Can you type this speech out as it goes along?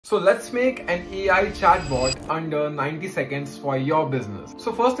So let's make an AI chatbot under 90 seconds for your business.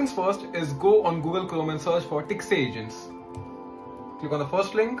 So first things first is go on Google Chrome and search for Tixie Agents. Click on the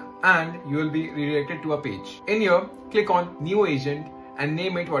first link and you will be redirected to a page. In here, click on New Agent and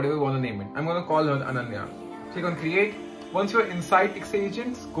name it whatever you want to name it. I'm going to call her Ananya. Click on Create. Once you're inside Tixie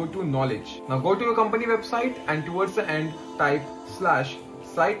Agents, go to Knowledge. Now go to your company website and towards the end type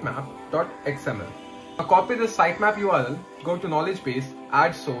 /sitemap.xml. Now copy the sitemap URL, go to knowledge base,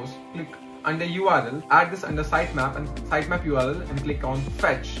 add source, click under URL, add this under sitemap and sitemap URL and click on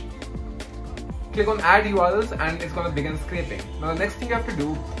fetch. Click on add URLs and it's going to begin scraping. Now the next thing you have to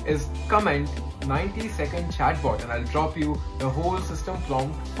do is comment 90-second chatbot and I'll drop you the whole system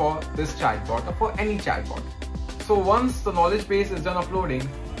prompt for this chatbot or for any chatbot. So once the knowledge base is done uploading,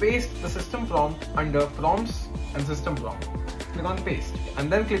 paste the system prompt under prompts and system prompt. Click on paste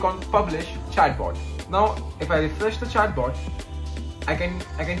and then click on publish chatbot. Now if I refresh the chatbot, I can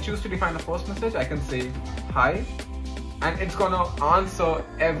choose to define the first message. I can say hi and it's gonna answer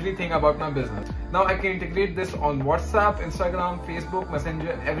everything about my business. Now I can integrate this on WhatsApp, Instagram, Facebook,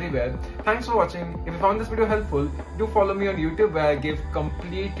 Messenger, everywhere. Thanks for watching. If you found this video helpful, do follow me on YouTube where I give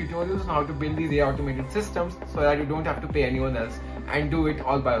complete tutorials on how to build these AI automated systems so that you don't have to pay anyone else and do it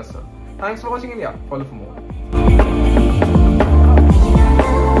all by yourself. Thanks for watching and yeah, follow for more.